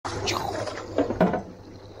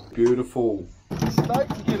Beautiful.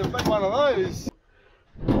 Stoked to get a big one of those.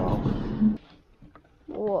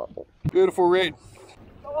 Whoa. Beautiful red.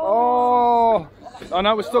 Oh, I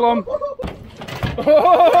know we're still on.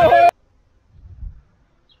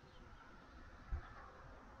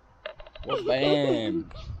 Well,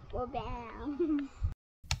 bam. Well, bam.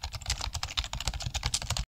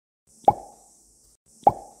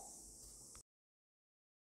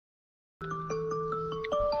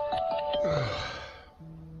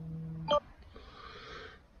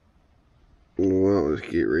 Well, let's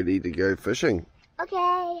get ready to go fishing.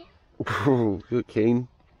 Okay. Good, Keen.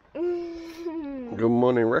 Good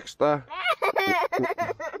morning, Rickster.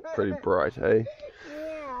 Pretty bright, eh?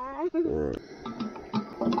 Yeah. Alright.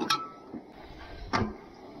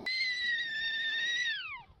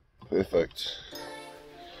 Perfect.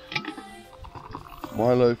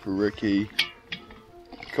 Milo for Ricky,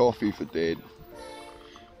 coffee for Dad,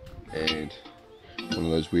 and one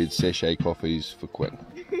of those weird sachet coffees for Quinn.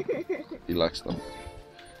 He likes them.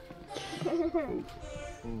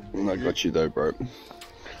 And I got you though, bro.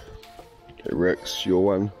 Okay, Rex, your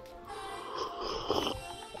one.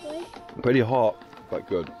 Pretty hot, but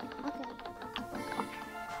good.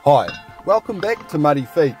 Hi, welcome back to Muddy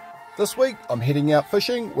Feet. This week I'm heading out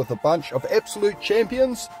fishing with a bunch of absolute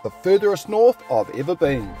champions, the furthest north I've ever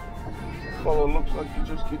been. Fella looks like you're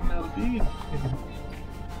just getting out of bed.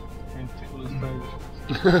 And tickle his toes.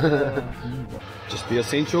 Just the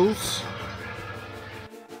essentials.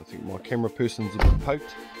 I think my camera person's a bit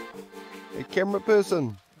poked. Hey, camera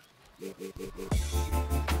person.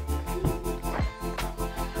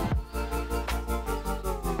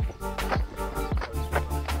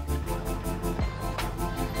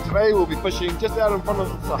 Today we'll be fishing just out in front of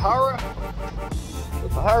the Sahara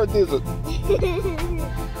Desert.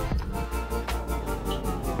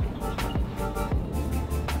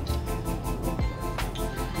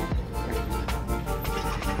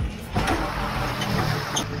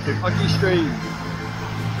 Lucky Stream.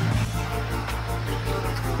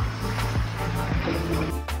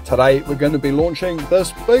 Today we're going to be launching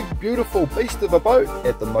this big beautiful beast of a boat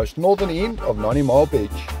at the most northern end of 90 Mile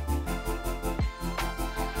Beach.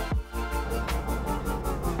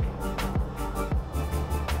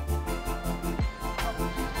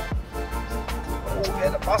 Oh,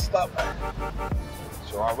 had it bust up.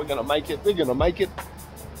 It's alright, we're going to make it,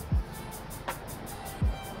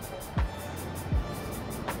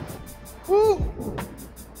 Woo!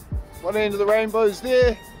 One end of the rainbow's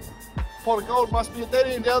there. Pot of gold must be at that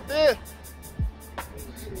end out there.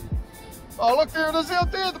 Oh look, there it is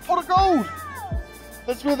out there, the pot of gold.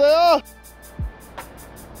 That's where they are.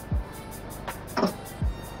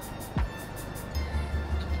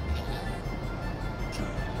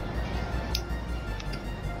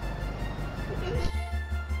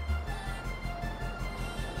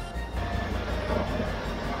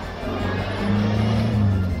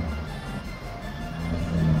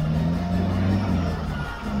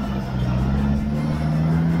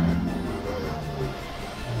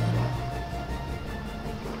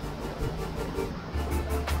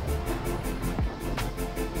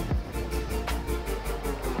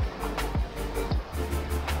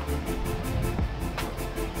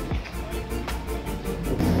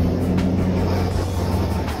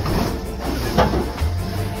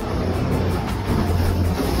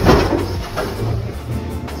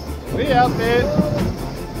 Out there.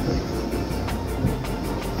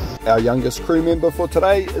 Our youngest crew member for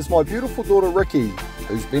today is my beautiful daughter Ricky,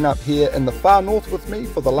 who's been up here in the far north with me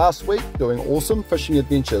for the last week doing awesome fishing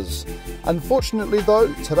adventures. Unfortunately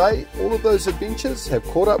though, today all of those adventures have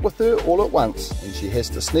caught up with her all at once and she has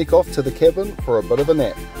to sneak off to the cabin for a bit of a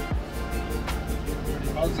nap.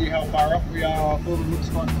 I'll see how far up we are. I thought it looks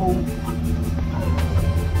quite cool.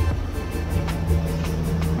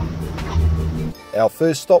 Our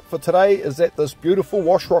first stop for today is at this beautiful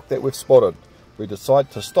wash rock that we've spotted. We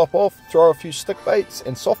decide to stop off, throw a few stick baits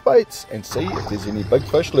and soft baits and see if there's any big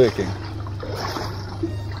fish lurking.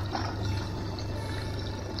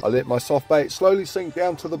 I let my soft bait slowly sink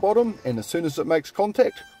down to the bottom and as soon as it makes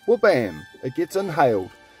contact, well bam, it gets inhaled.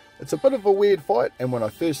 It's a bit of a weird fight and when I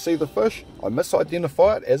first see the fish, I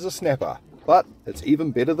misidentify it as a snapper. But it's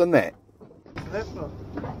even better than that.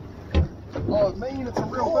 Oh, man, it's a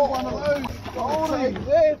real big one of those. We'll take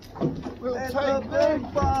that. We'll take that.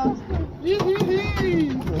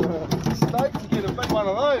 Stoked to get a big one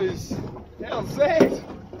of those. How's that?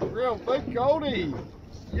 Real big goldie.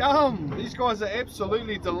 Yum. These guys are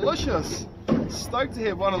absolutely delicious. Stoked to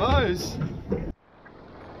have one of those.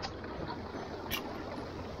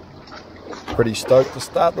 Pretty stoked to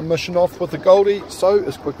start the mission off with a goldie, so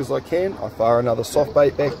as quick as I can I fire another soft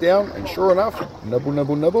bait back down, and sure enough, nibble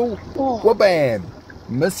nibble nibble, wha-bam!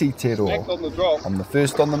 Missy Tero. On the drop. I'm the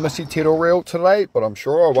first on the Missy Tero reel today, but I'm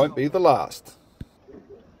sure I won't be the last.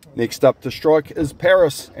 Next up to strike is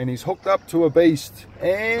Paris, and he's hooked up to a beast,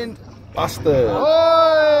 and busted.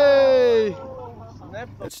 Hey!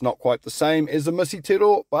 It's not quite the same as a Missy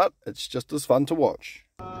Tero, but it's just as fun to watch.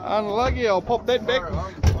 Unlucky, I'll pop that back.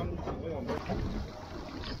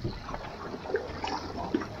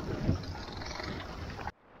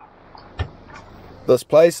 This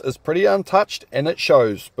place is pretty untouched, and it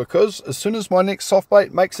shows, because as soon as my next soft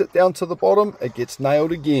bait makes it down to the bottom, it gets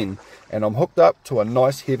nailed again, and I'm hooked up to a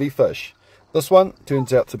nice heavy fish. This one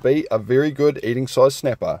turns out to be a very good eating size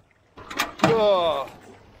snapper. Oh,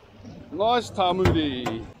 nice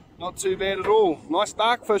tamuri. Not too bad at all. Nice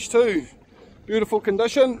dark fish too. Beautiful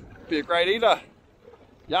condition. Be a great eater.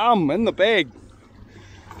 Yum, in the bag.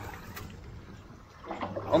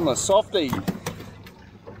 On the softie.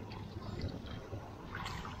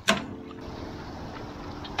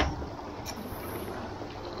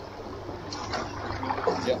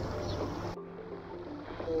 Yeah.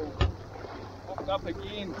 Oh, hooked up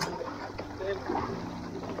again.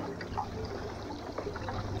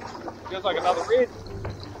 Feels like another red.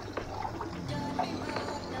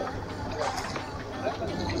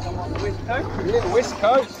 On the west coast? Yeah, the west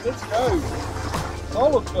coast. Let's go.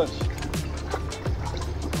 Solid fish.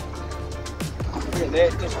 Look at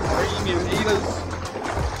that, just premium eaters.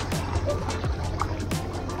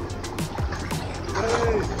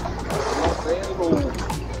 Not bad at all.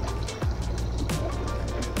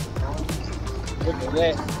 Look at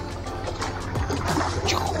that.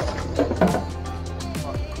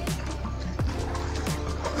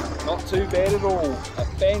 Not too bad at all. A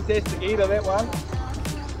fantastic eater, that one.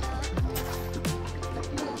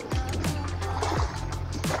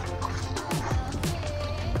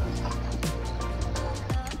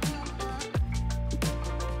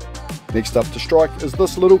 Next up to strike is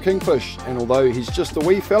this little kingfish, and although he's just a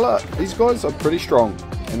wee fella, these guys are pretty strong,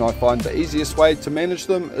 and I find the easiest way to manage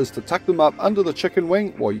them is to tuck them up under the chicken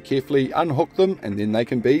wing while you carefully unhook them, and then they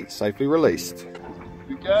can be safely released. Here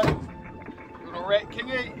we go. Little rat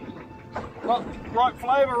kingy. Not right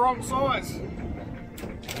flavour, wrong size.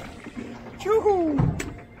 Choo-hoo!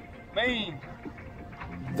 Mean.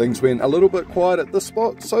 Things went a little bit quiet at this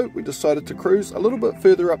spot, so we decided to cruise a little bit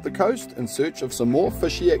further up the coast in search of some more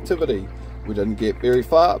fishy activity. We didn't get very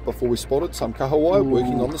far before we spotted some kahawai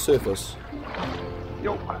working on the surface.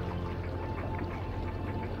 Yo.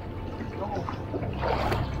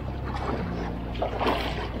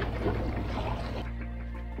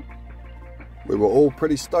 We were all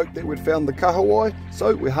pretty stoked that we'd found the kahawai,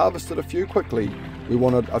 so we harvested a few quickly. We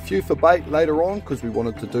wanted a few for bait later on because we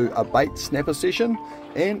wanted to do a bait snapper session,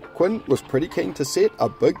 and Quinn was pretty keen to set a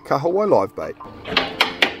big kahawai live bait.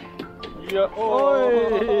 Yeah.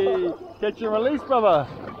 Oi! Catch and release, brother.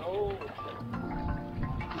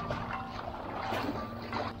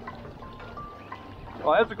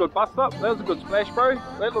 Oh, that's a good bust up. That was a good splash, bro.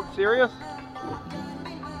 That looked serious.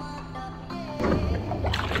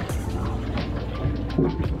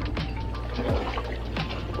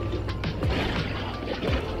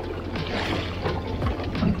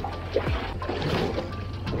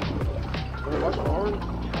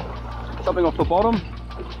 Something off the bottom.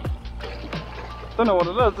 Don't know what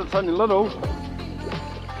it is, it's only little.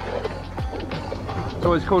 It's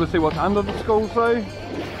always cool to see what's under the schools though.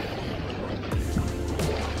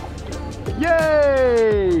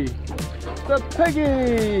 Yay! The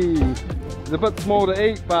piggy! It's a bit small to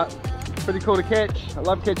eat, but pretty cool to catch. I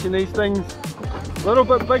love catching these things. A little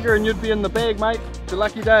bit bigger and you'd be in the bag, mate. It's a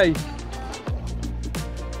lucky day.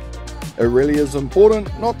 It really is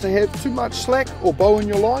important not to have too much slack or bow in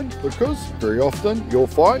your line, because very often you'll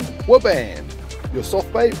find, wha-bam! Your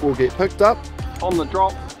soft bait will get picked up On the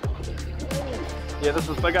drop. Yeah, this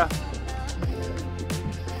is bigger.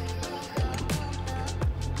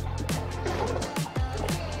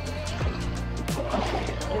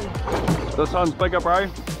 This one's bigger, bro.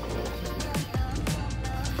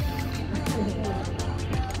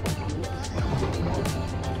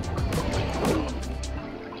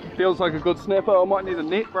 Feels like a good snapper. I might need a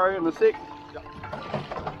net, bro, in a sec.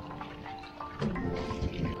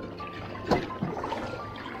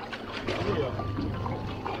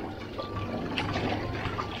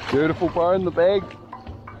 Beautiful, bro, in the bag.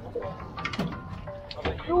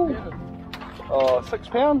 Ooh. Oh, 6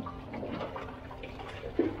 pound?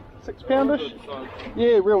 6 poundish?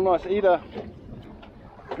 Yeah, real nice eater.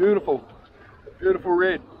 Beautiful. Beautiful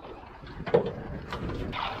red.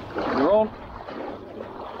 You're on.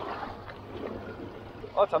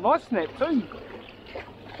 Oh, it's a nice snap too.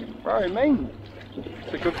 Bro, mean.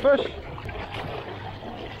 It's a good fish.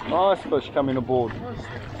 Nice fish coming aboard.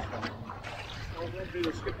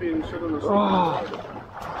 Oh,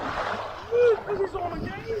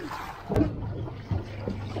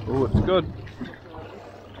 oh, it's good.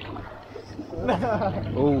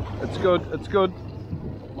 Oh, it's good, it's good.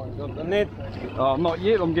 Got the net. Oh, not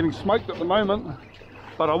yet, I'm getting smoked at the moment,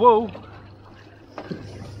 but I will.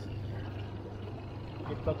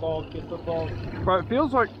 Get the dog, get the dog. Bro, it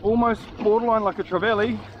feels like almost borderline like a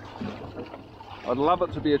trevally. I'd love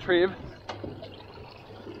it to be a trev.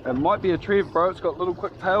 It might be a trev, bro, it's got little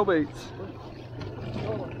quick tail beats.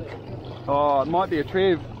 Oh, it might be a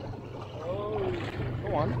trev. Oh,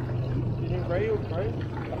 go on. Getting railed, bro.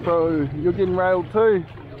 Bro, you're getting railed too.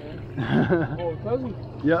 Yeah. Oh, cousin.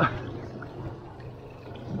 Yeah.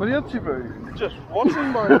 What are you up to, bro? Just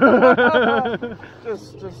watching, bro.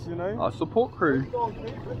 just, you know. Our support crew. Big dog.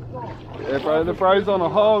 Yeah, bro, the bro's on a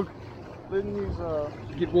hog. Letting you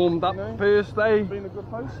Get warmed up you know, first, eh? being a good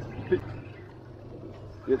host.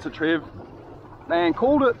 It's a trev. Man,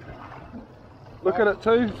 called it. Look at it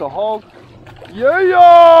too, it's a hog.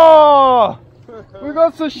 Yeah! We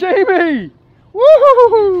got sashimi!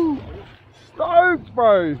 Woohoo! Stoked,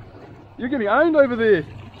 bro! You're getting owned over there.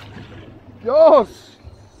 Yes!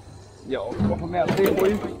 Yeah, I'll drop him out there for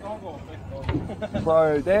you.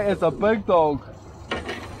 Bro, that is a big dog.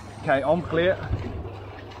 Okay, I'm clear.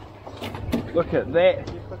 Look at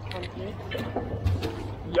that.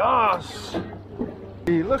 Yes!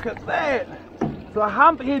 Hey, look at that! It's a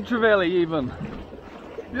humphead trevally even.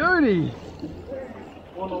 Beauty!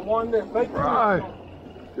 Wanna wind that big Bro,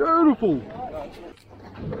 beautiful!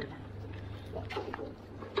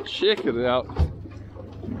 Check it out.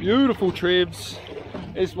 Beautiful trevs.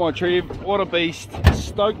 It's my trev. What a beast.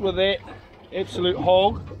 Stoked with that. Absolute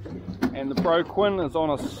hog. And the bro Quinn is on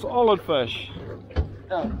a solid fish.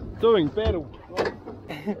 Doing battle.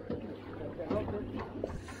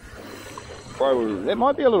 Bro, that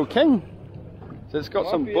might be a little king. So it's got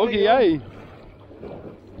some boogie, eh?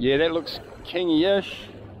 Yeah, that looks kingy-ish.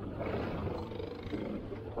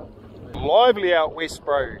 Lively out west,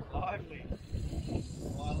 bro. lively.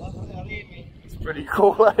 Oh, I love it out here, man. It's pretty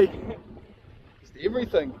cool, eh? It's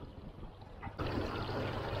everything.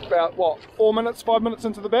 About what, 4 minutes, 5 minutes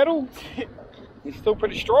into the battle? He's still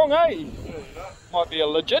pretty strong, eh? Might be a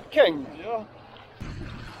legit king. Yeah.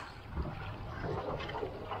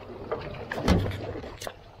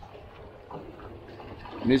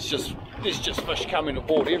 And there's just fish coming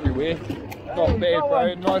aboard everywhere. Not bad,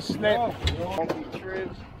 bro. Nice snap. Donkey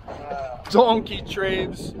trevs. Donkey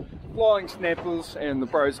trevs, flying snappers, and the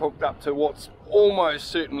bro's hooked up to what's almost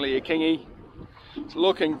certainly a kingy. It's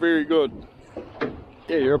looking very good.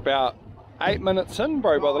 Yeah, you're about 8 minutes in,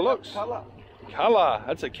 bro, by the looks. Colour,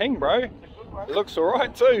 that's a king, bro. It looks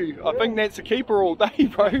alright too. I think that's a keeper all day,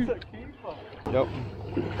 bro. Yep.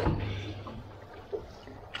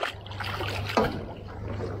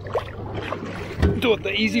 Do it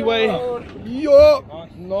the easy way.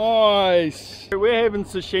 Yup. Nice. We're having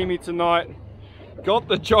sashimi tonight. Got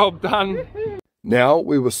the job done. Now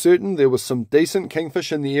we were certain there was some decent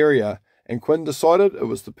kingfish in the area, and Quinn decided it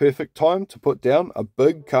was the perfect time to put down a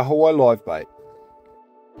big kahawai live bait.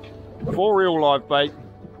 For real live bait.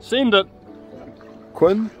 Send it.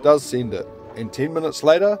 Quinn does send it, and 10 minutes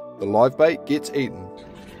later the live bait gets eaten.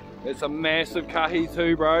 It's a massive kahi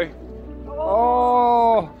too, bro.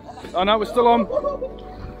 Oh, I know, we're still on.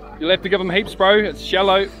 You'll have to give them heaps, bro. It's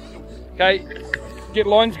shallow. Okay, get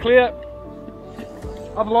lines clear.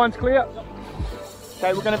 Other lines clear.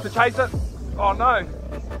 Okay, we're gonna have to chase it. Oh no.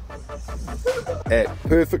 At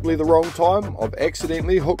perfectly the wrong time, I've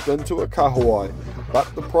accidentally hooked into a kahawai.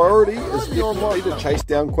 But the priority is definitely to chase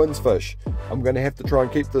down Quinn's fish. I'm going to have to try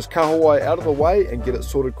and keep this kahawai out of the way and get it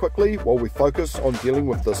sorted quickly while we focus on dealing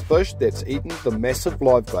with this fish that's eaten the massive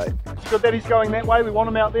live bait. It's good that he's going that way, we want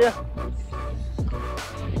him out there.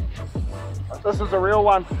 This is a real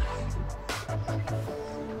one.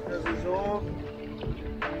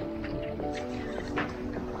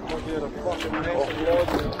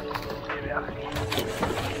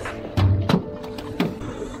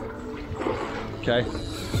 Okay.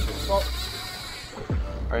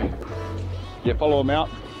 Right. Yeah, follow him out.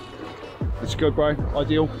 It's good, bro.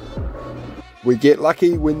 Ideal. We get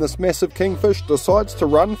lucky when this massive kingfish decides to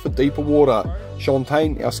run for deeper water.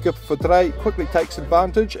 Shantaine, our skipper for today, quickly takes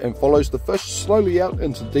advantage and follows the fish slowly out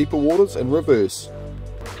into deeper waters in reverse.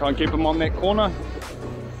 Try and keep him on that corner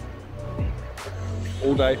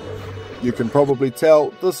all day. You can probably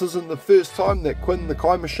tell this isn't the first time that Quinn the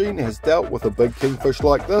Kai machine has dealt with a big kingfish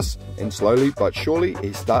like this, and slowly but surely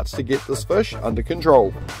he starts to get this fish under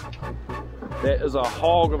control. That is a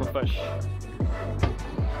hog of a fish.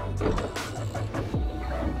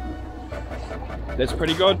 That's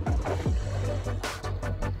pretty good.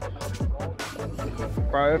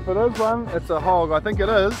 Bro, if it is one, it's a hog. I think it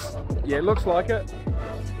is. Yeah, it looks like it.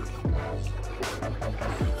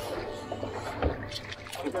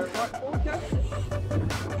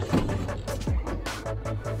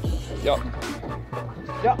 Yep.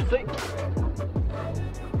 Yep, see?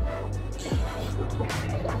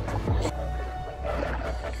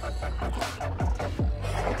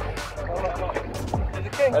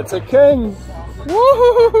 It's a king!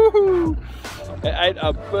 Woohoo! It ate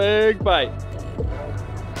a big bait.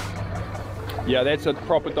 Yeah, that's a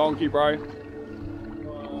proper donkey, bro.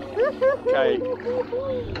 Okay.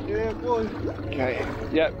 Yeah, boy. Okay.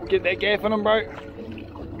 Yeah, get that gaff in him, bro.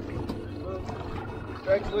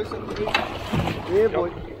 Drag's loose at the beach. Yeah,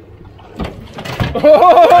 boy.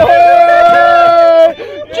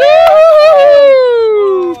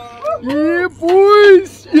 Yeah,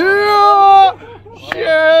 boys! Yeah!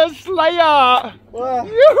 Yeah, Slayer!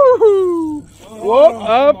 Yoo-hoo! What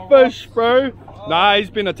a fish, bro! Nah, he's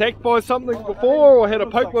been attacked by something before or had a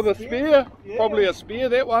poke with a spear. Probably a spear,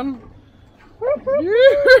 that one.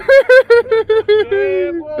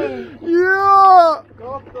 Yeah!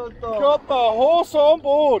 Got the horse on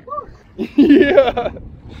board! Yeah!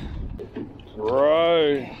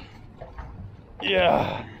 Bro!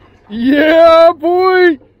 Yeah! Yeah,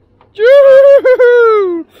 boy!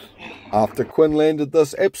 Yoo-hoo! After Quinn landed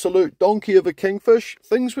this absolute donkey of a kingfish,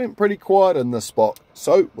 things went pretty quiet in this spot.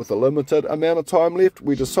 So, with a limited amount of time left,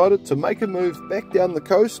 we decided to make a move back down the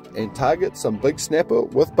coast and target some big snapper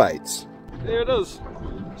with baits. There it is.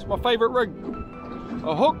 It's my favourite rig.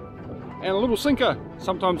 A hook and a little sinker.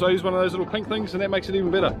 Sometimes I use one of those little pink things and that makes it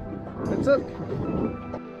even better. That's it.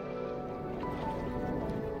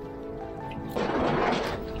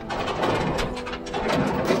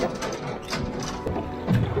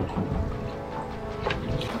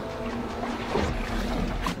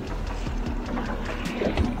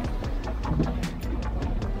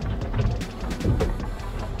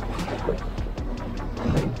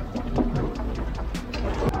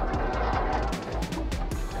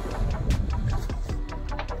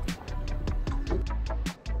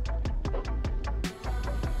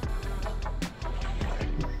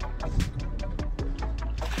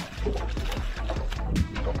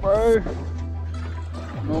 Bro,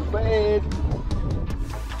 not bad.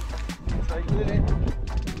 Take that.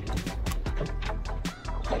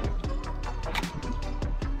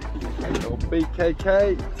 Little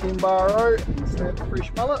BKK 10 bar row, snap fresh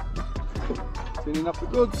mullet. Sending up the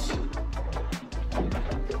goods.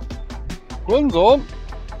 Quinn's on.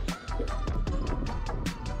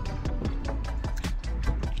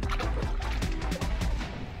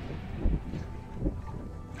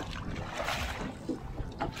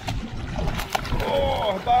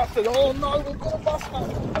 Bastard. Oh no, we've got a buster!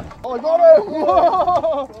 Oh, I got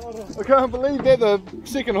him! I can't believe that the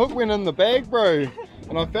second hook went in the bag, bro.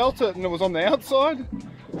 And I felt it and it was on the outside.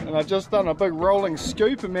 And I just done a big rolling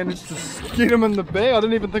scoop and managed to get him in the bag. I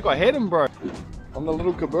didn't even think I had him, bro. On the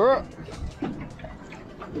little kabura.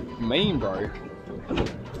 Mean, bro.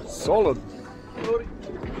 Solid.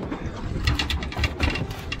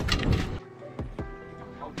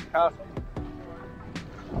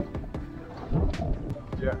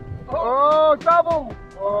 Yeah. Oh, double!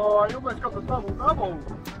 Oh, I almost got the double.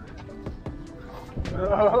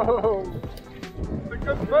 Oh, it's a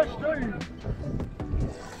good fish too.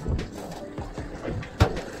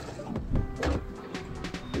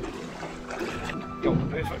 Yo,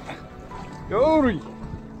 perfect. Yori!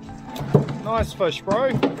 Nice fish,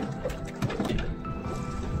 bro.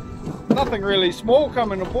 Nothing really small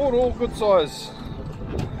coming aboard, all good size.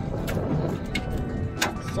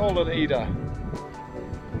 Solid eater.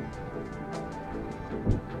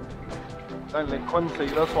 Don't let Quinn see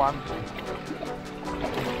this one.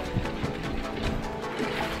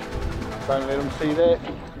 Don't let him see that.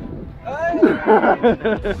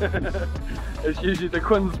 It's usually the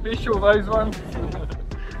Quinn special, those ones.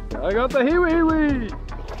 I got the hiwi.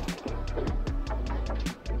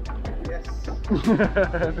 Yes.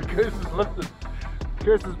 The curse is lifted. The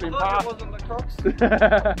curse has been passed. It wasn't the Crocs.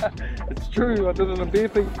 It's true, I did it in bare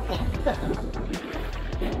feet.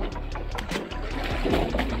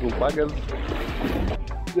 Little buggers.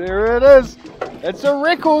 There it is. It's a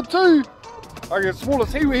record too. Like the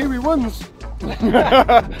smallest hiwi wins.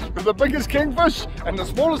 With the biggest kingfish and the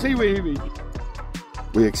smallest hiwi.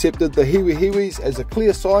 We accepted the hiwi-hiwis as a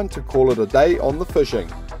clear sign to call it a day on the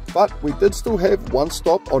fishing, but we did still have one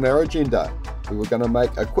stop on our agenda. We were going to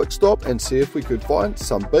make a quick stop and see if we could find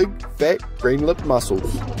some big, fat greenlip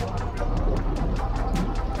mussels.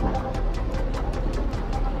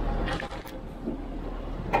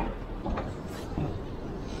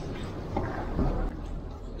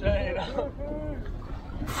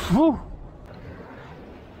 Whew.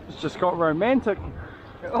 It's just got romantic.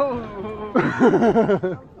 Oh.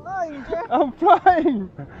 Flying, Jack. I'm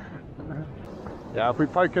flying! Yeah, if we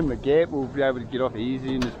poke in the gap, we'll be able to get off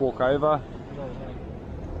easy and just walk over.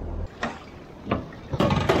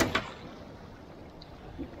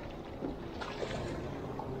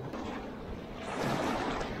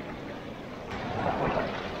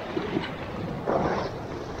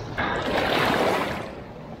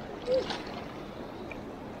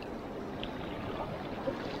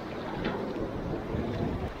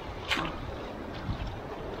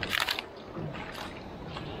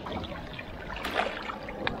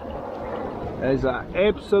 These are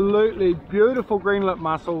absolutely beautiful greenlip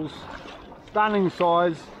mussels, stunning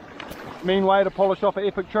size. Mean way to polish off an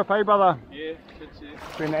epic trip, eh brother? Yeah, good see.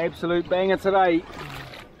 It's been an absolute banger today.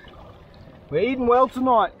 We're eating well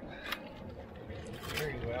tonight.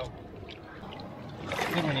 Very well.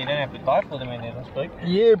 Good when you don't have to dive for them in there, don't speak.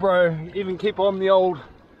 Yeah bro, even keep on the old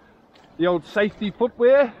safety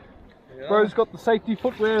footwear. Yeah. Bro's got the safety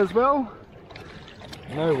footwear as well.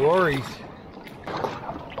 No worries.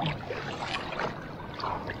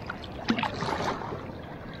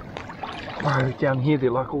 Bro, down here they're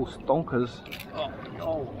like all stonkers. Oh,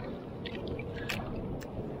 oh.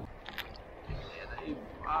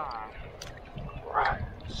 Right,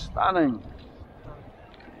 stunning.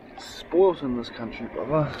 Spoilt in this country,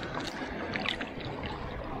 brother.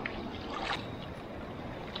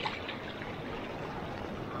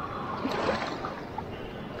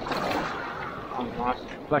 Oh, nice.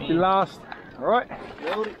 Lucky last. Alright,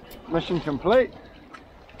 mission complete.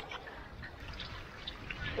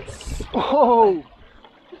 Oh!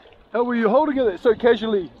 How were you holding it so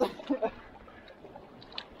casually?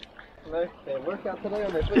 No, they work out today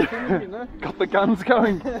on their first team, you know. Got the guns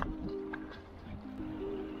going.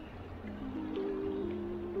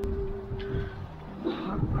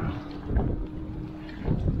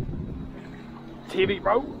 It's heavy,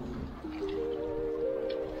 bro.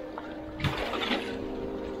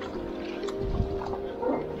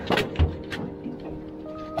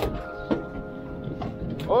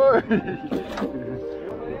 Oh! You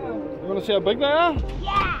want to see how big they are?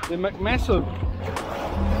 Yeah. They're massive.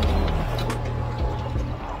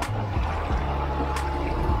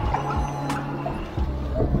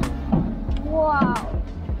 Wow.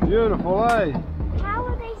 Beautiful, eh? How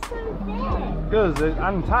are they so big? Because they're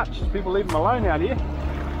untouched. People leave them alone out here.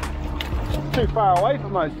 Too far away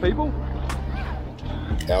from those people.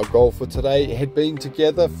 Our goal for today had been to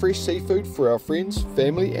gather fresh seafood for our friends,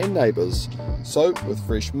 family and neighbours. So with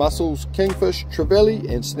fresh mussels, kingfish, trevally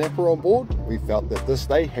and snapper on board, we felt that this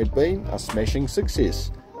day had been a smashing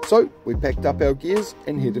success. So we packed up our gears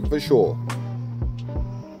and headed for shore.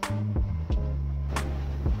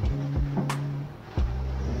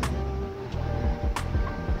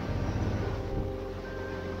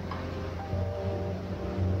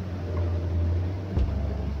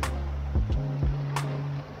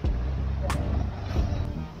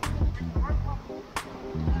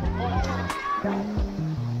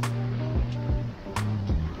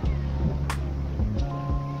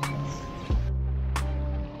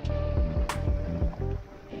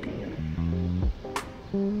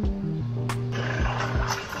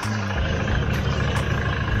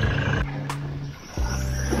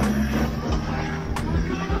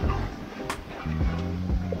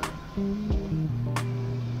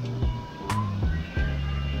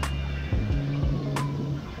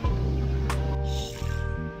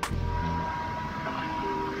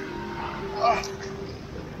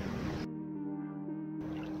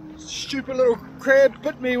 Stupid little crab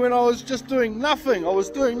bit me when I was just doing nothing. I was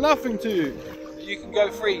doing nothing to you. You can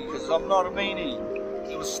go free because I'm not a meanie.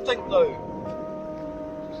 It was stink though.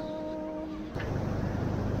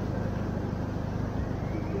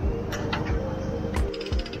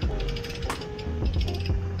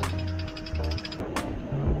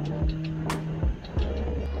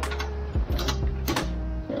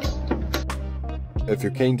 If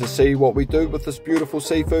you're keen to see what we do with this beautiful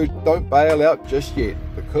seafood, don't bail out just yet,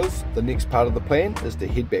 because the next part of the plan is to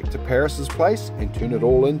head back to Paris's place and turn it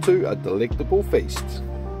all into a delectable feast.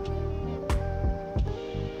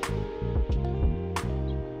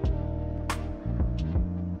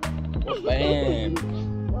 Bam!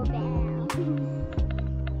 Well, bam.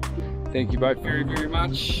 Thank you both very, very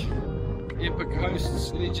much. Epic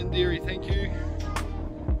hosts, legendary, thank you.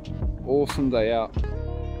 Awesome day out.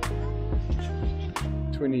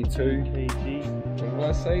 22 kg. What did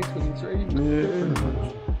I say? 23? Yeah.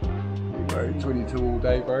 Bro, 22 all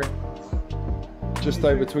day, bro. Just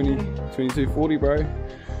over 20, 22.40, bro.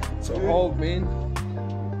 It's a hog, man.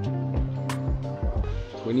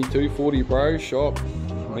 22.40, bro. Shop.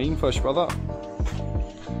 Mean fish, brother.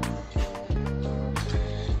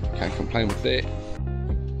 Can't complain with that.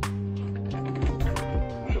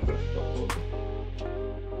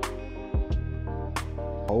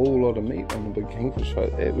 Whole lot of meat on the big kingfish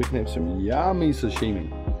like that. We can have some yummy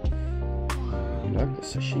sashimi. I like the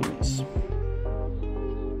sashimis.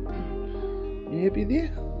 You happy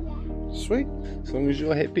there? Sweet. As long as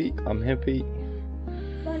you're happy, I'm happy.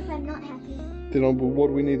 What if I'm not happy? Then what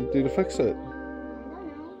do we need to do to fix it? I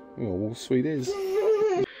don't know. Oh, well, sweet as.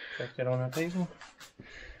 Check that on our table.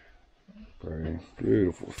 Bro,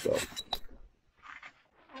 beautiful stuff.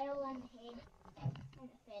 I don't want head and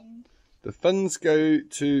fin. The fins go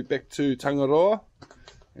back to Tangaroa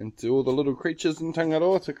and to all the little creatures in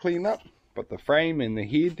Tangaroa to clean up, but the frame and the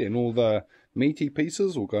head and all the meaty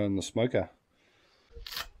pieces will go in the smoker.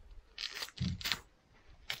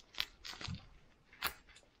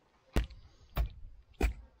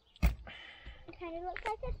 It kind of looks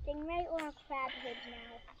like a stingray or a crab head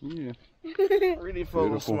now. Yeah. Really full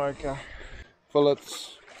of Beautiful. smoker.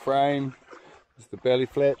 Fillets, frame, there's the belly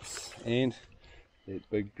flats and that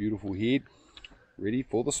big beautiful head ready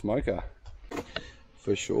for the smoker.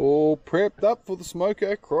 Fish all prepped up for the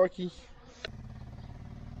smoker, crikey.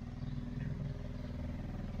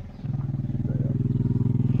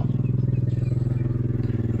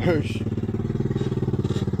 Hush.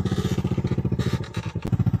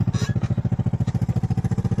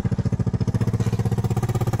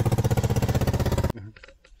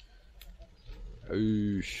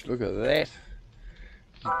 Oosh, look at that.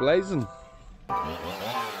 He's blazing.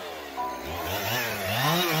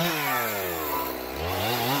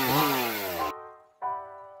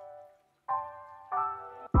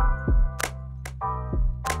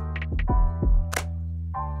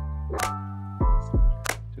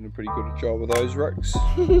 Doing a pretty good job of those ricks.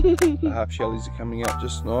 The half shellies are coming out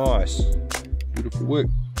just nice. Beautiful work.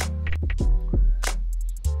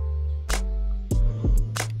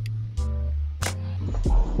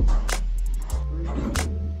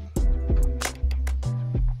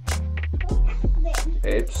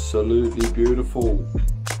 Absolutely beautiful.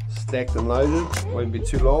 Stacked and loaded. Won't be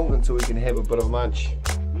too long until we can have a bit of munch.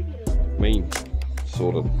 Mean.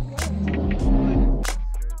 Sorted.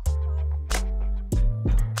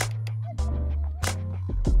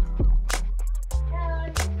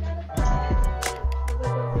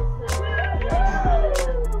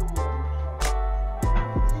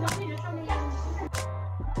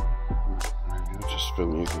 I'm just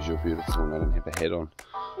filming you because you're beautiful and I don't have a hat on.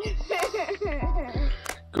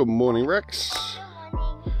 Good morning, Rex.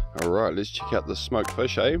 Alright, let's check out the smoked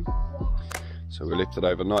fish, eh? So we left it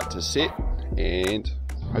overnight to set and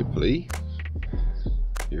hopefully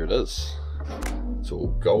here it is. It's all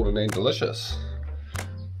golden and delicious.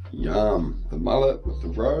 Yum. The mullet with the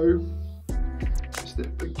roe. There's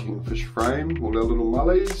that big kingfish frame, all our little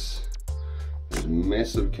mullies. There's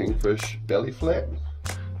massive kingfish belly flap.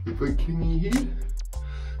 The big kingy head.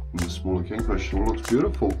 And the smaller kingfish. All looks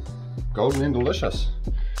beautiful. Golden and delicious.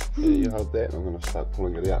 Yeah, you hold that and I'm going to start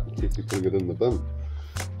pulling it out and definitely putting it in the bin.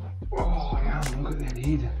 Oh, yum, look at that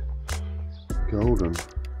head. Golden.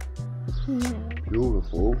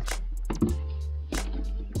 Beautiful.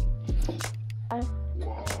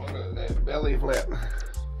 Whoa, look at that belly flap.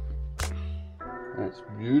 That's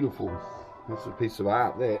beautiful. That's a piece of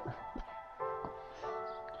art, that.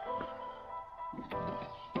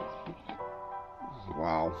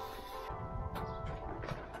 Wow.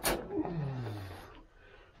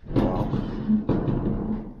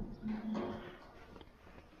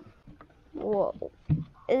 Whoa.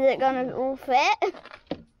 Is it gonna all fit?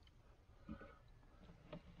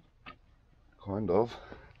 Kind of.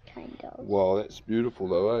 Kind of. Wow, that's beautiful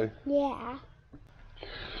though, eh? Yeah.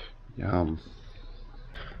 Yum.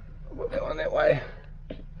 Put that one that way.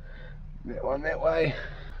 That one that way.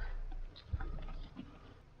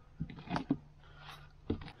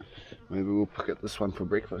 Maybe we'll pick up this one for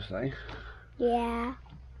breakfast, eh? Yeah.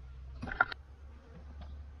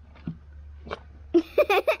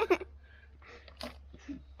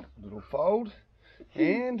 Little fold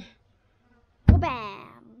and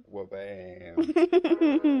Bam. wabam.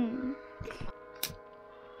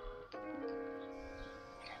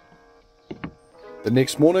 The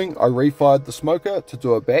next morning I refired the smoker to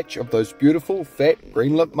do a batch of those beautiful fat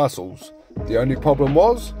greenlip mussels. The only problem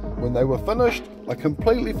was, when they were finished, I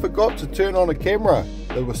completely forgot to turn on a camera.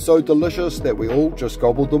 They were so delicious that we all just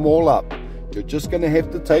gobbled them all up. You're just going to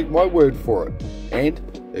have to take my word for it. And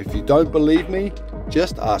if you don't believe me,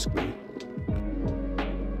 just ask me.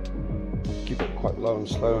 Keep it quite low and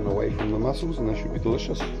slow and away from the mussels and they should be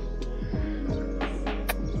delicious.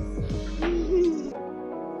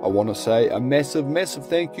 I want to say a massive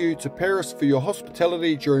thank you to Paris for your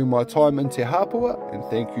hospitality during my time in Te Hapua, and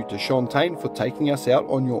thank you to Shantaine for taking us out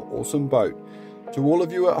on your awesome boat. To all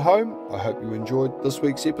of you at home, I hope you enjoyed this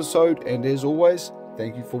week's episode, and as always,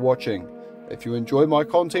 thank you for watching. If you enjoy my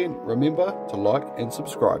content, remember to like and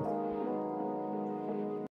subscribe.